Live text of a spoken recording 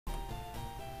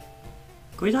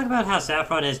Can we talk about how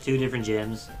Saffron has two different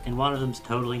gyms, and one of them's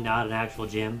totally not an actual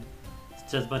gym?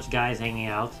 It's just a bunch of guys hanging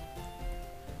out.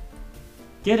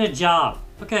 Get a job!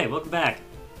 Okay, welcome back.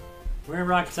 We're in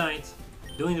Rocket Science,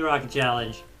 doing the Rocket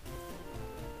Challenge.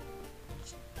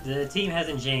 The team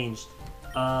hasn't changed.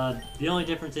 The only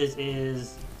difference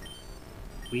is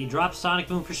we dropped Sonic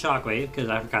Boom for Shockwave,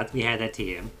 because I forgot that we had that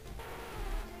TM.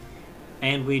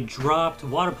 And we dropped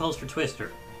Water Pulse for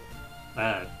Twister.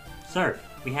 Surf.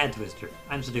 We had Twister.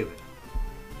 I'm stupid.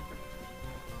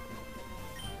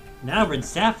 Now we're in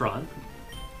Saffron.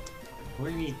 We're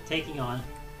going to be taking on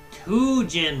 2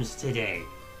 gyms today.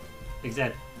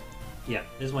 Except, yeah,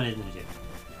 this one isn't a gym.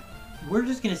 We're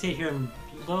just going to sit here and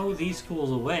blow these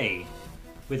schools away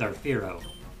with our fearow.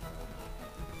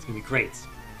 It's going to be great.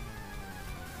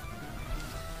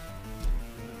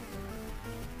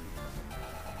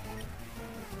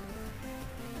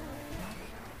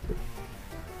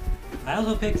 I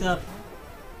also picked up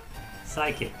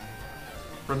Psychic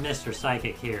from Mr.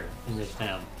 Psychic here in this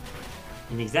town.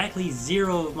 And exactly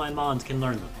 0 of my mons can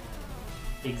learn them.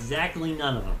 Exactly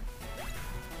none of them.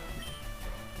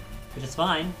 Which is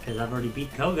fine, because I've already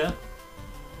beat Koga.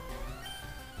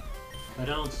 I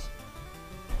don't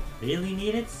really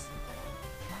need it.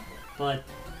 But,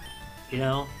 you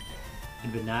know,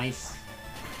 it'd be nice.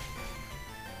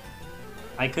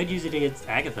 I could use it against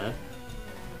Agatha.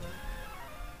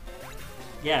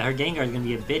 Yeah, her Gengar is gonna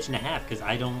be a bitch and a half because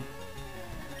I don't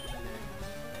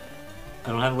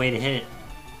have a way to hit it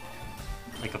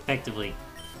like effectively,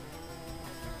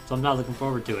 so I'm not looking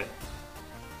forward to it.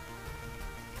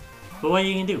 But what are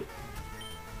you gonna do?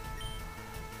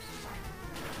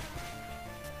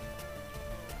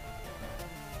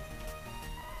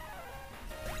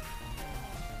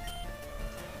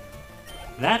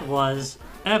 That was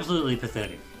absolutely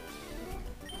pathetic.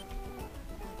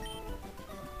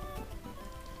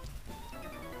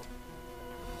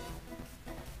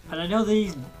 And I know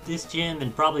this gym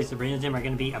and probably Sabrina's gym are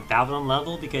going to be about on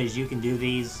level because you can do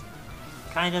these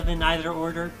kind of in either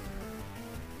order.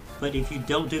 But if you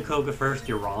don't do Koga first,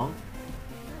 you're wrong.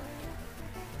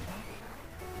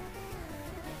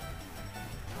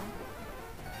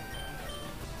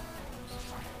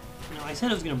 You know, I said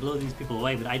I was going to blow these people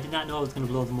away, but I did not know I was going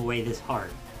to blow them away this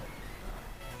hard.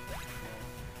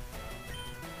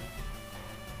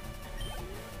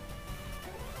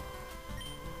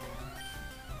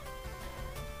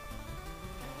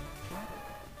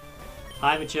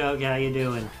 Hi Machoke, how you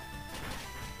doing?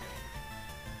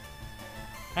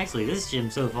 Actually, this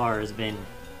gym so far has been...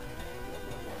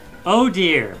 Oh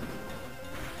dear!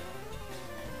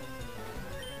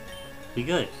 We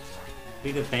good.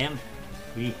 We good, fam.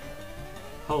 We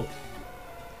hope.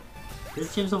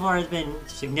 This gym so far has been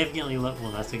significantly low.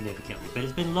 Well, not significantly, but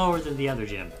it's been lower than the other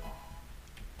gym.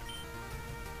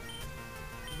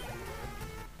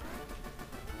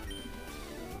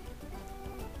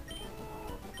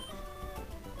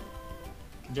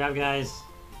 Good job, guys.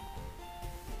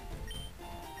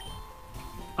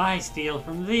 I steal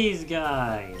from these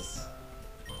guys.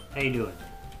 How you doing?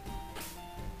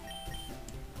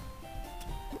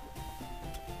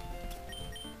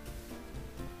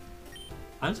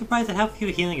 I'm surprised at how few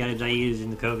healing items I use in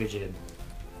the Koga gym.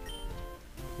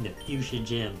 In the Fuchsia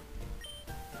gym.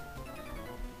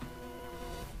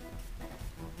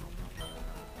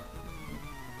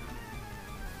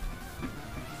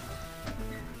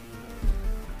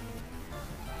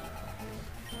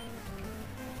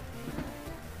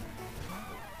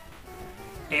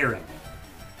 Aaron.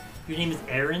 Your name is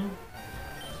Aaron?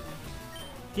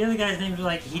 The other guy's names are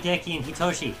like Hideki and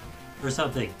Hitoshi or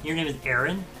something. Your name is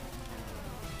Aaron?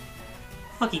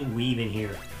 Fucking weave in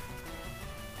here.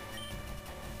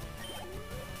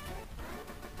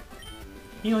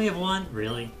 You only have one?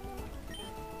 Really?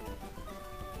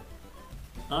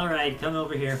 Alright, come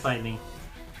over here and fight me.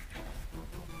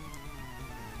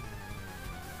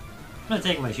 I'm not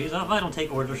taking my shoes off. I don't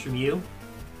take orders from you.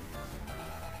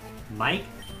 Mike?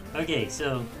 Okay,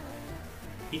 so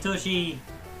Hitoshi,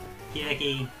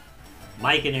 Hideki,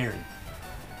 Mike, and Aaron.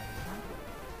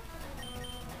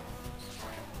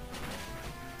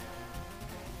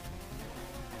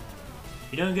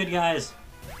 You're doing good, guys.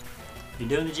 You're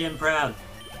doing the gym proud.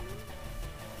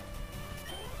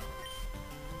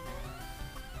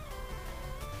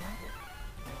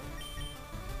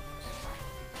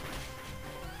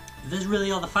 There's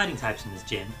really all the fighting types in this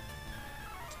gym.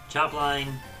 Chop line,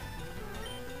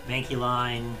 Mankey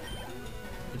line,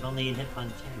 if only in hit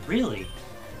punch. Really?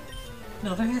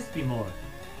 No, there has to be more.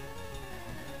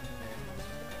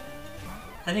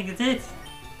 I think that's it.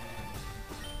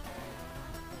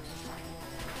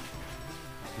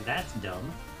 That's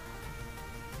dumb.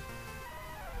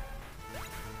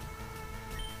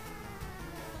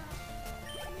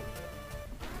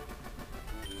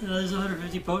 There's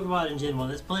 150 Pokemon in Gen 1,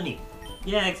 that's plenty.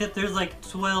 Yeah, except there's like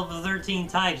 12 or 13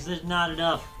 types, there's not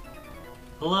enough.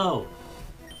 Hello.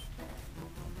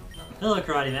 Hello,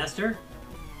 Karate Master.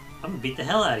 I'm gonna beat the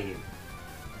hell out of you.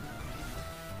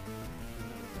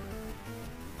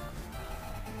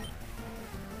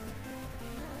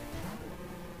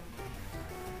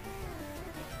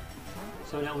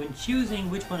 So now when choosing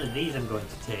which one of these I'm going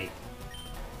to take,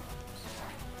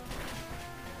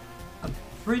 I'm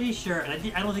pretty sure, and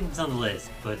I don't think it's on the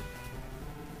list, but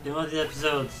in one of these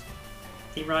episodes,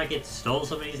 Team Rocket stole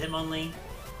somebody's Hitmonlee.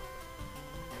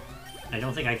 I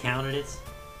don't think I counted it,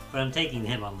 but I'm taking the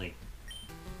Hitmonlee.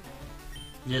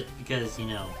 Just because, you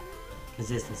know,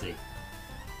 consistency.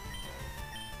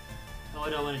 Oh, I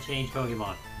don't want to change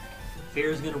Pokemon.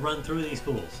 Fear's gonna run through these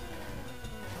fools.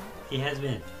 He has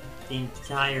been. The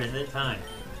entire time.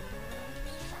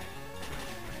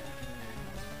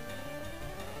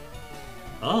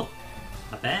 Oh,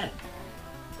 not bad.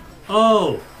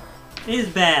 Oh, it is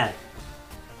bad.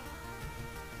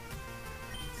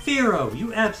 Fearow,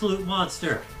 you absolute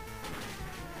monster.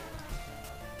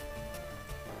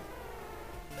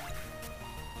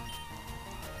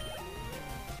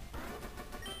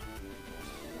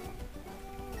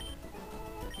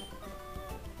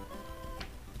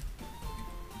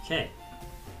 Okay.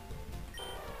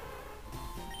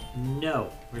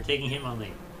 No, we're taking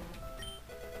Hitmonlee.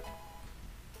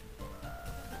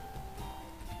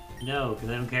 No, because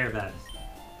I don't care about it.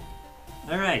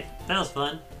 Alright, that was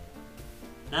fun.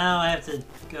 Now I have to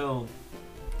go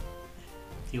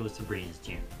deal with Sabrina's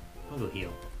gym. I'll go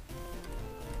heal.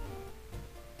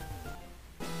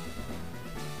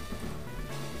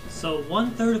 So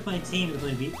 1/3 of my team is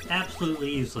going to be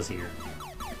absolutely useless here.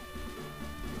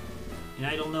 And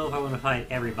I don't know if I want to fight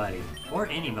everybody, or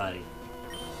anybody.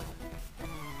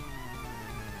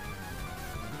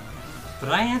 But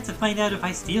I have to find out if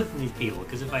I steal from these people,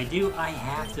 because if I do, I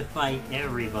have to fight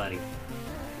everybody.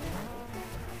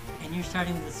 And you're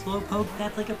starting with a Slowpoke?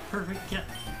 That's like a perfect do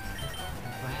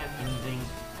I have anything?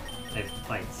 I have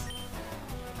fights.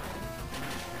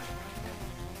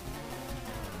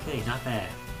 Okay, not bad.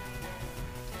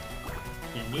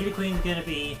 Yeah, Nidoqueen's gonna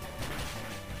be...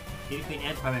 Nidoqueen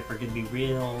and primeape are gonna be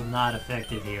real not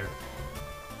effective here.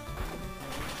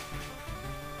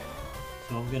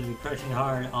 So I'm gonna be crushing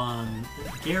hard on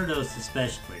Gyarados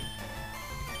especially.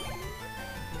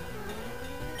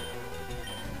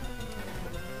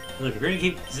 Look, if you're gonna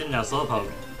keep sending out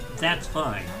Slowpoke, that's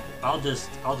fine. I'll just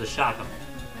shock him.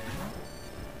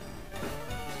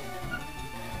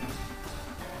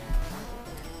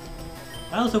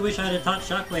 I also wish I had taught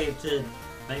Shockwave to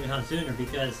Magneton sooner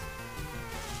because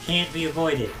it can't be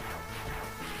avoided.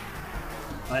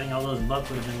 Fighting all those bugs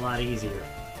would have been a lot easier.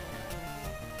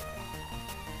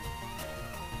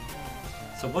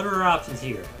 So what are our options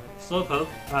here? Slowpoke,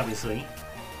 obviously.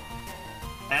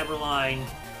 Aberline,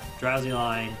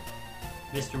 Drowsyline,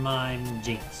 Mr. Mime,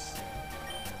 Jinx.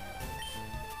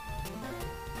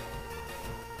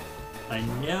 I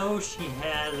know she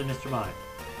has a Mr. Mime.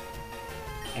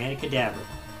 And a Cadaver.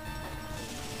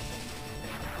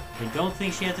 I don't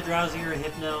think she has a Drowsy or a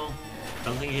Hypno.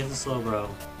 Don't think she has a Slowbro.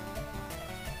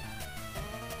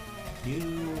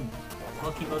 You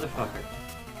lucky motherfucker.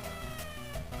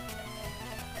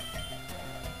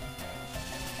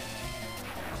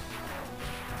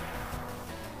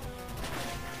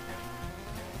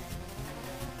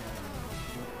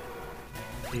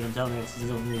 You don't tell me it's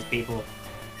still from these people.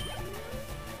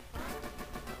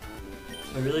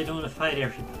 I really don't want to fight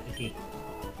everybody.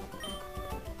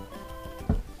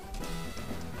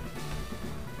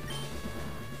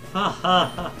 Ha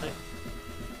ha ha!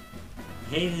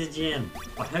 Hated the gym.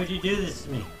 Why would you do this to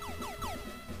me?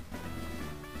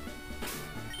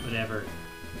 Whatever.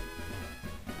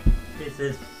 It's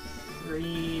a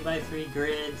 3x3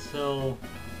 grid, so...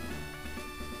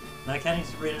 Not counting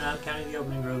Sabrina, not counting the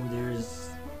opening room, there's...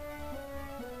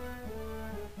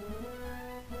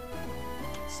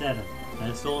 7. And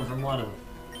it's stolen from one of them.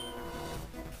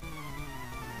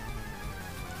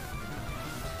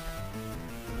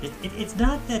 It's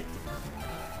not that...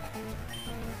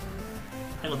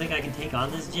 I don't think I can take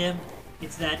on this gym.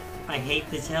 It's that I hate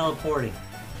the teleporting.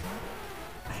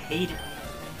 I hate it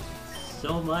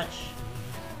so much.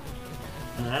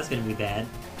 And that's gonna be bad.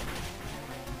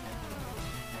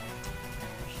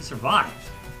 She survived.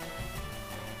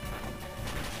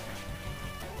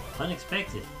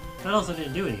 Unexpected. That also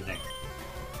didn't do anything.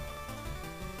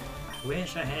 I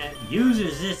wish I had... Use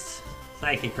resist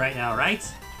psychic right now, right?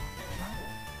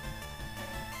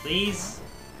 Please?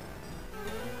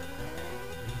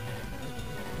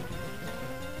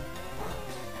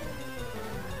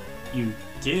 You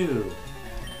do.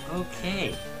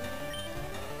 Okay.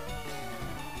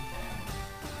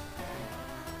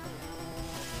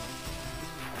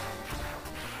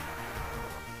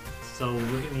 So we're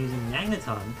going to be using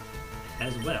Magneton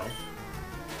as well.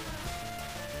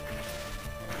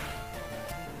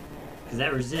 Because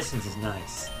that resistance is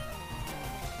nice.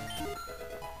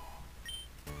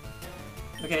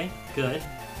 Okay, good.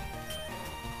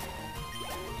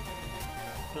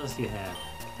 What else do you have?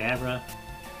 Cadabra.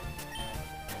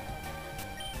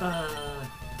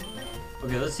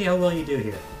 Okay, let's see how well you do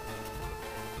here.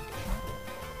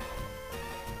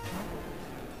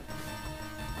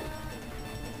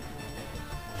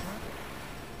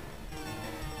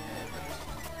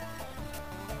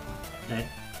 That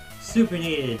super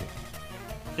needed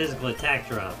physical attack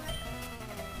drop.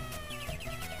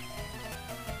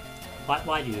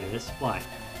 Why do you do this? Why?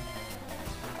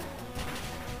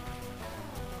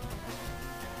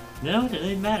 No, it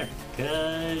doesn't matter,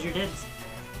 because you're dead.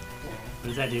 What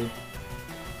does that do?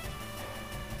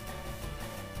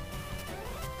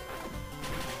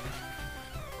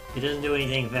 It doesn't do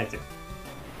anything effective.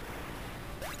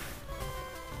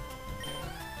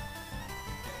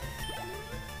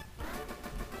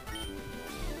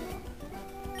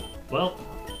 Well,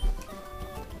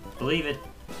 believe it.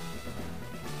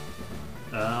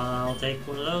 I'll take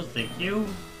one of those, thank you.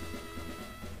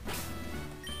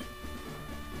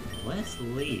 Let's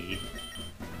lead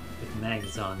with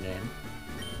Magneton then.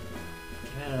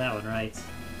 Get out of that one, right?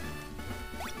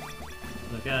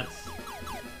 Look out.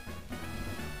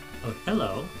 Oh,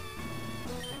 hello.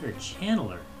 You're a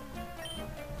channeler.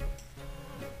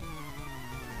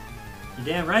 You're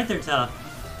damn right they're tough.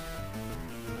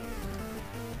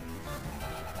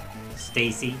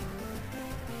 Stacy.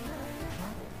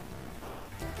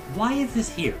 Why is this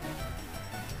here?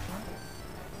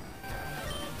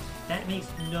 That makes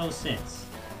no sense.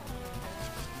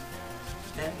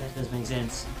 That does make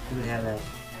sense. Who would have that?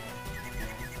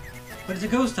 But it's a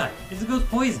ghost type. It's a ghost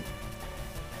poison.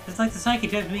 It's like the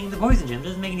psychic type being the poison gem. It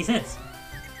doesn't make any sense.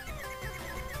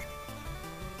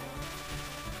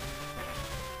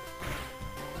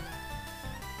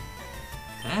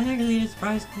 That actually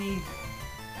surprised me.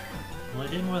 Well,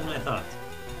 it did more than I thought.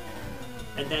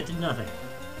 And that did nothing.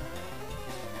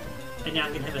 And now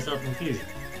I'm gonna hit myself in confusion.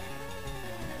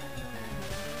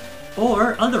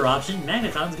 Or, other option,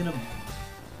 Magneton's gonna...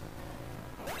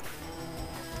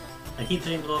 I keep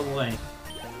saying blow him away.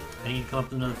 I need to come up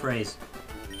with another phrase.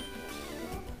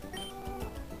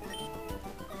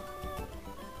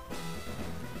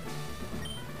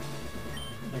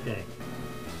 Okay.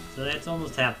 So that's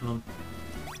almost half of them.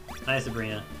 Hi,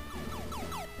 Sabrina.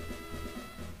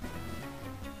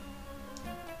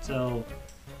 So...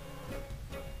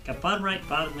 got bottom right,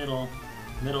 bottom middle,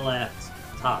 middle left,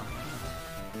 top.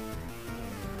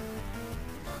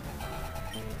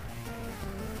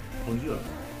 Oh, you have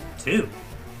two.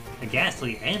 A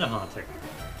Ghastly and a Haunter.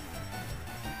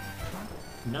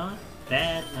 Not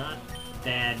bad, not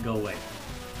bad. Go away.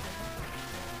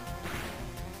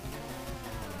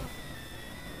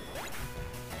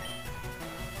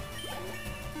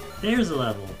 There's a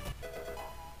level.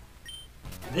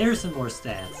 There's some more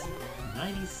stats.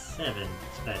 97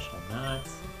 special, not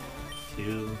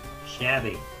too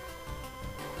shabby.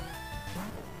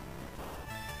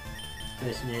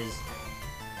 Question is,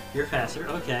 you're faster,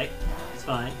 okay, it's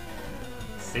fine.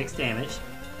 6 damage.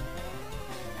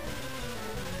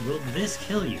 Will this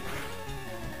kill you?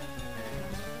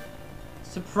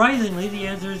 Surprisingly, the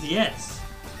answer is yes.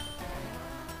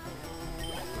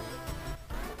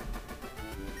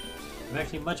 I'm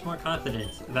actually much more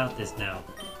confident about this now.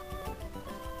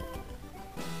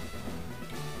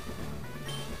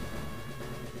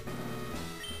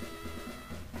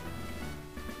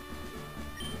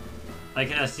 I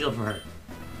cannot steal from her.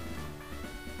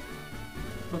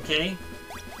 Okay,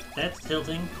 that's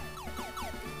tilting.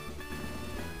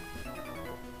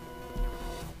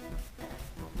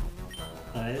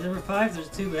 Number 5, there's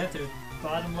 2 left. There's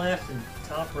bottom left and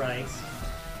top right.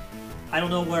 I don't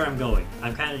know where I'm going.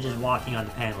 I'm kind of just walking on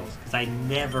the panels, because I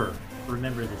never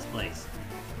remember this place.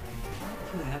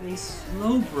 You have a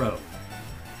Slowbro.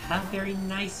 How very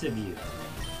nice of you.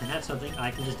 And have something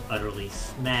I can just utterly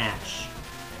smash.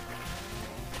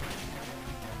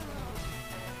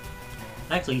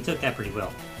 Actually, you took that pretty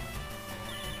well.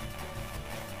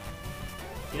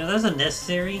 You know, that was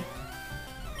unnecessary.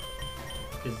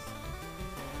 Because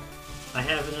I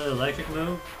have another electric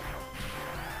move.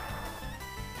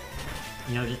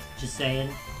 You know, just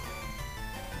saying.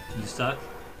 You suck.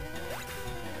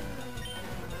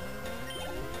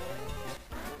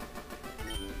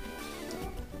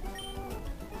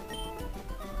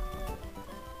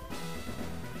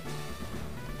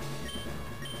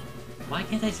 Why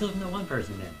can't I steal from that one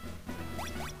person then?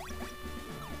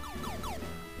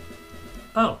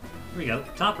 Oh, here we go.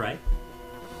 Top right.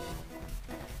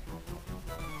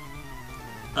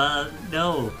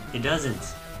 No, it doesn't.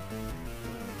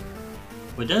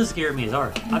 What does scare me is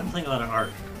Arc. I've been playing a lot of Arc.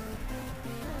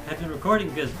 I've been recording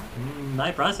because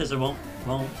my processor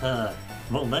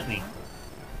won't let me.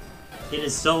 It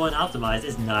is so unoptimized,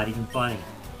 it's not even funny.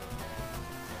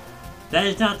 That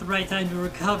is not the right time to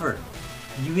recover,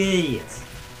 you idiots.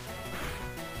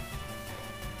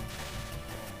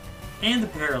 And the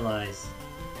paralyze.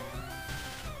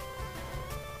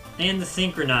 And the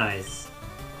synchronize.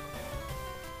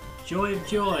 Joy of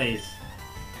joys.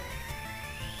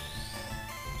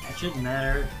 That shouldn't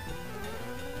matter.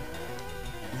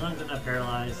 As long as I'm not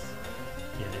paralyzed.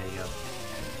 Yeah, there you go.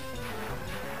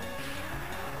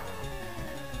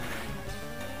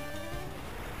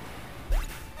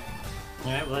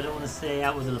 Alright, well I don't want to stay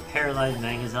out with a paralyzed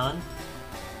Magazon.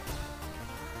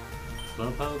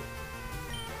 Slowpoke.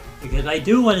 Because I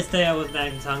do want to stay out with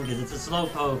Magazon because it's a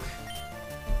Slowpoke.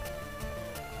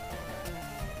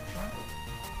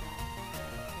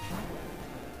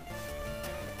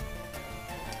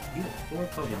 You have 4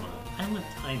 Pokemon. I don't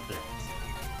have time for that.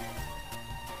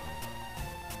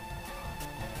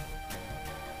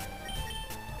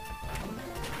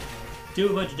 Do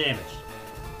a bunch of damage.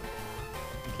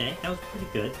 Okay, that was pretty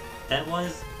good. That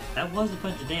was a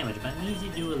bunch of damage, but I need to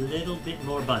do a little bit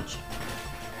more bunch.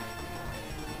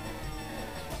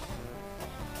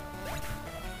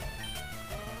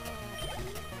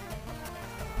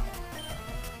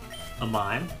 A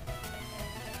Mime.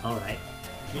 Alright.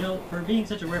 You know, for being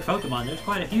such a rare Pokemon, there's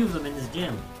quite a few of them in this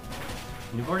gym.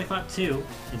 We've already fought 2,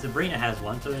 and Sabrina has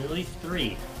 1, so there's at least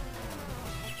 3.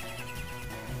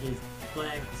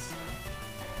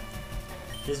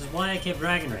 This is why I kept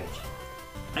Dragon Rage.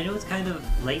 I know it's kind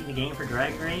of late in the game for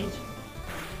Dragon Rage,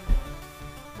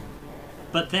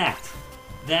 but that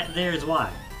there is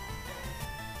why.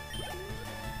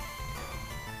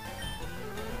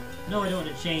 No, I don't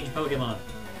want to change Pokemon.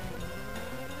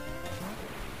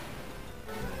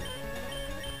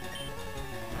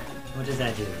 What does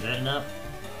that do? Is that enough?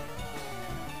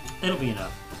 It'll be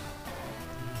enough.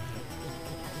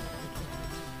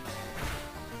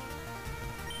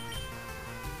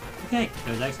 Okay,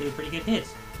 that was actually a pretty good hit.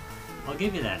 I'll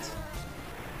give you that.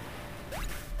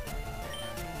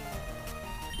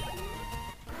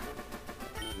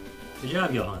 Good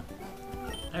job, Johan.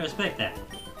 I respect that.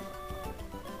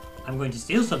 I'm going to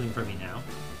steal something from you now,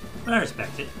 but I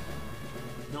respect it.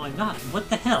 No, I'm not. What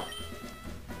the hell?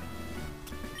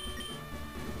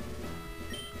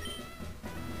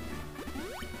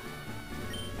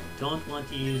 Don't want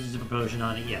to use a super potion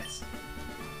on it yet.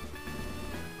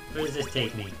 Where does this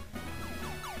take me?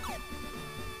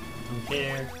 Don't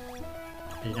care.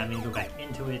 I did not mean to go back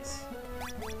into it.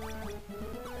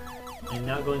 I'm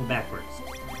now going backwards.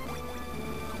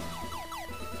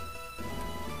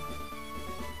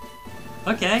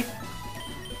 Okay.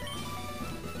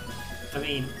 I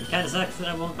mean, it kind of sucks that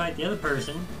I won't fight the other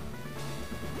person.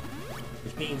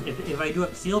 Which means if I do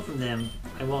have to steal from them,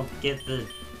 I won't get the,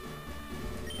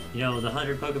 you know, the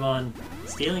 100 Pokemon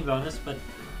stealing bonus, but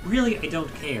really I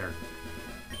don't care.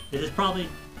 It's probably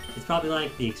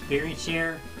like the experience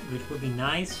share, which would be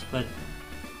nice, but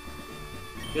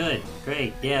good,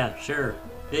 great, yeah, sure.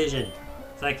 Vision,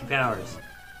 psychic powers.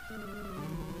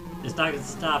 It's not gonna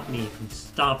stop me from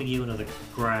stomping you into the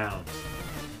ground.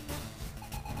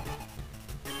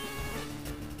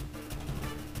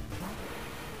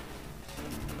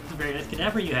 It's a very nice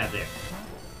Kadabra you have there.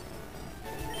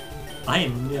 I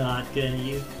am not gonna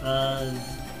use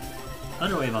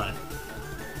Thunderwave on it.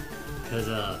 Because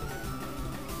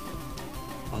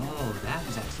oh, that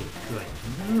was actually a good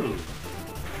move.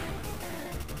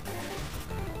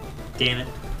 Damn it.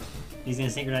 He's gonna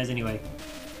synchronize anyway.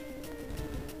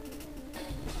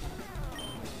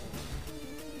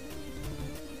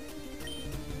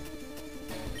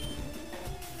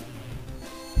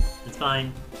 It's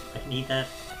fine. I can eat that.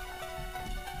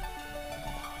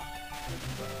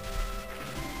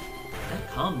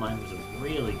 That Calm Mind was a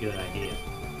really good idea.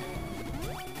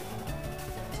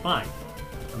 It's fine.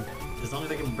 As long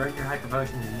as I can burn your Hyper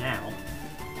Potions now,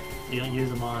 so you don't use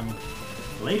them on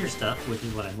later stuff, which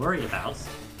is what I'm worried about.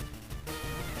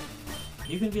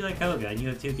 You can be like Koga and you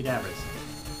have 2 Kadabras.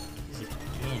 Use it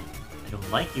again. I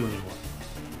don't like you anymore.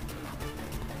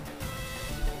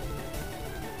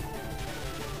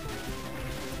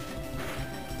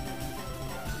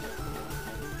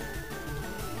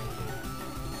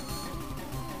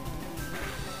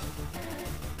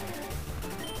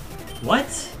 What?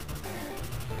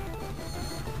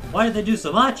 Why did they do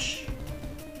so much?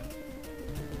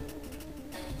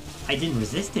 I didn't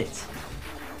resist it.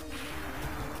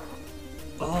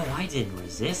 Oh, I didn't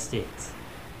resist it.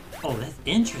 Oh, that's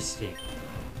interesting.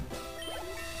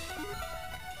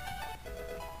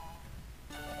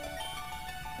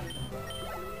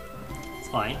 It's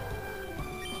fine.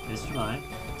 Mr. Mime.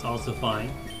 It's also fine.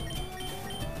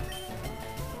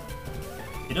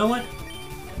 You know what?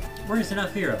 We're gonna send out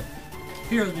Fearow.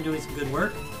 Fearow's been doing some good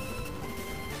work.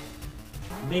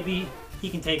 Maybe he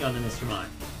can take on the Mr. Mime.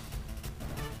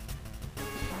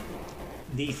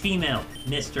 The female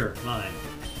Mr. Mime.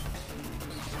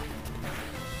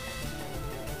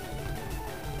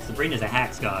 Sabrina's a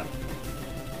hacks god.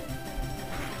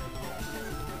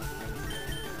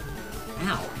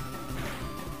 Ow.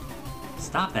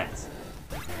 Stop that.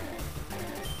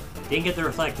 Didn't get the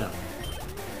reflect up.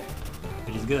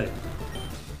 Which is good.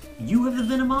 You have the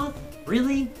venomoth?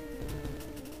 Really?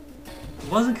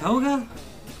 It wasn't Koga?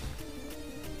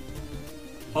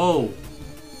 Oh.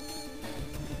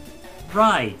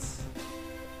 Right.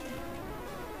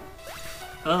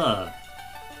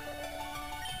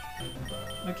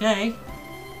 Okay.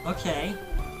 Okay.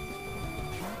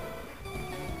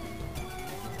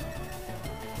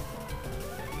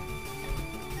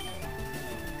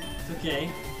 It's okay.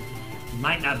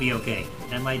 Might not be okay.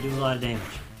 That might do a lot of damage.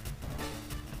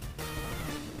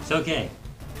 It's okay.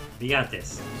 We got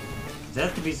this.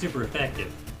 That could be super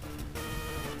effective.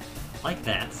 Like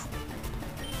that.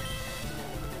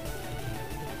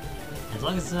 As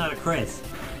long as it's not a crit.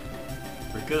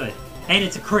 We're good. And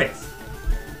it's a crit!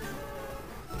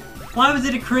 Why was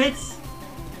it a crit?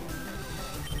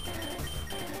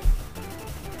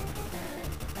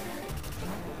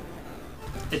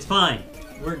 It's fine.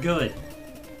 We're good.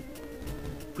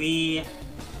 We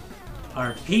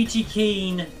are peachy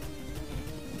keen.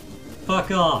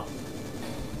 Fuck off.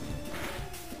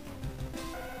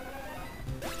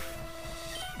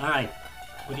 Alright.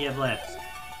 What do you have left?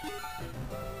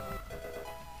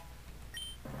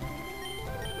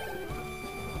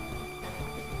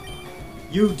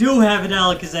 You do have an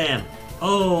Alakazam!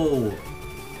 Oh!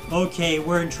 Okay,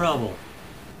 we're in trouble.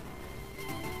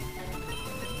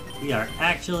 We are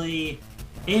actually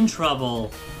in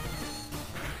trouble.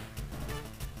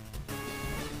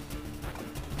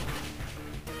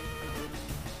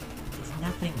 It's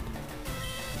nothing.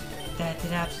 That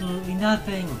did absolutely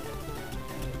nothing.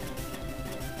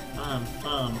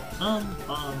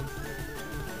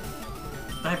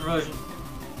 Hyper Potion.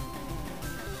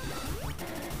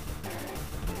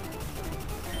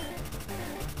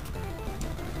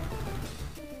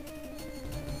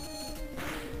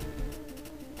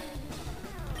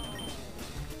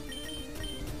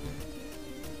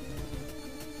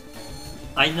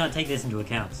 I did not take this into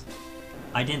account.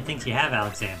 I didn't think you have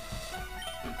Alakazam.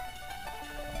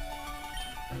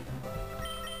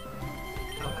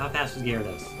 How fast was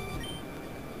Gyarados?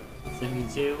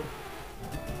 72.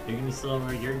 You're gonna be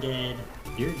slower, you're dead.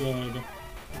 You're dead. You're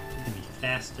gonna be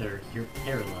faster, you're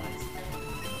paralyzed.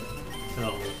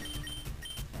 So...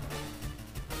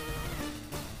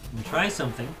 I'm gonna try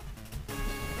something.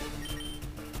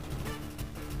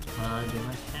 Do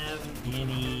I have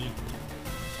any...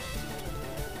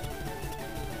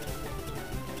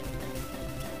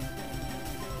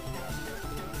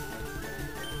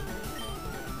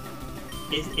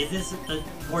 Is this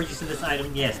more use of this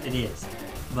item? Yes, it is.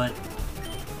 But,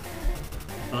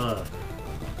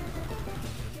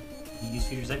 you use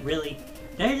features like, really?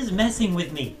 They're just messing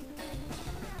with me.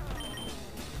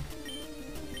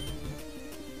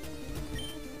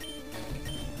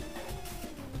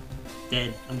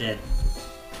 Dead. I'm dead.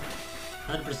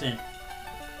 100%.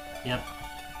 Yep.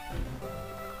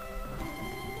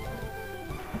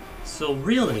 So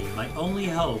really, my only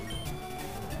hope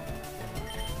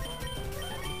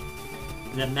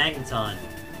that Magneton.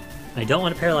 I don't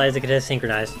want to paralyze it because it's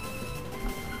synchronized.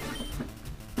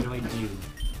 What do I do?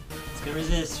 It's gonna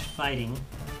resist fighting,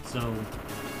 so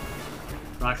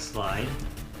Rock Slide.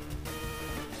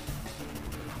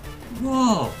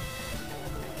 Whoa!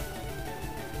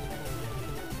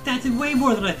 That did way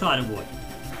more than I thought it would.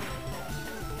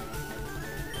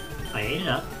 I ate it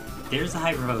up. There's the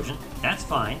Hyper Potion. That's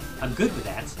fine. I'm good with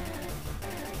that.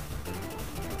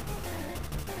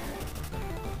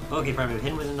 Okay, probably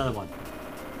hit him with another one.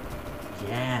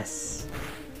 Yes.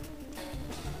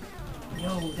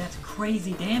 Yo, that's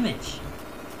crazy damage.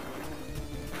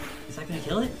 Is that gonna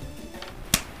kill it?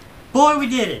 Boy, we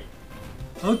did it!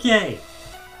 Okay.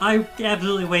 I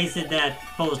absolutely wasted that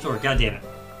Bulbasaur. God damn it.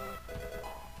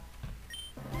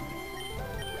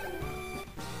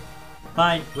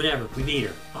 Fine, whatever. We beat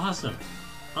her. Awesome.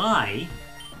 I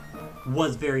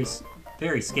was very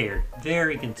scared.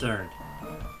 Very concerned.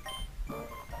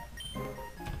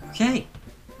 Okay.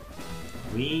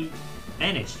 We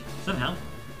managed, somehow.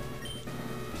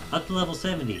 Up to level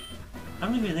 70. I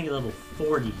don't even think a level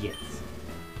 40 gets.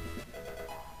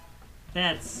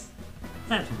 That's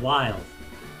wild.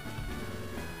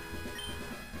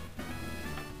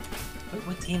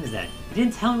 What team is that? You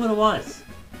didn't tell me what it was.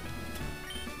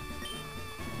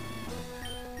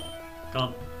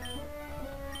 Come.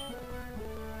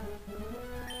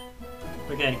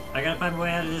 Okay, I gotta find my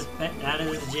way out of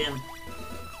this gym.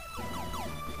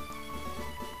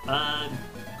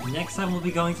 Next time we'll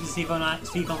be going to Seafoam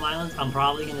Islands. I'm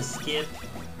probably gonna skip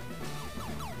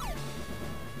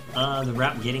the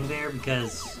route getting there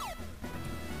because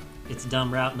it's a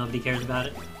dumb route. Nobody cares about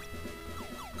it.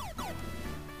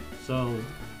 So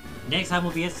next time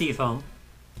we'll be at Seafoam.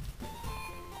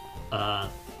 And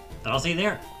I'll see you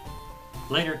there.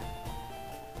 Later.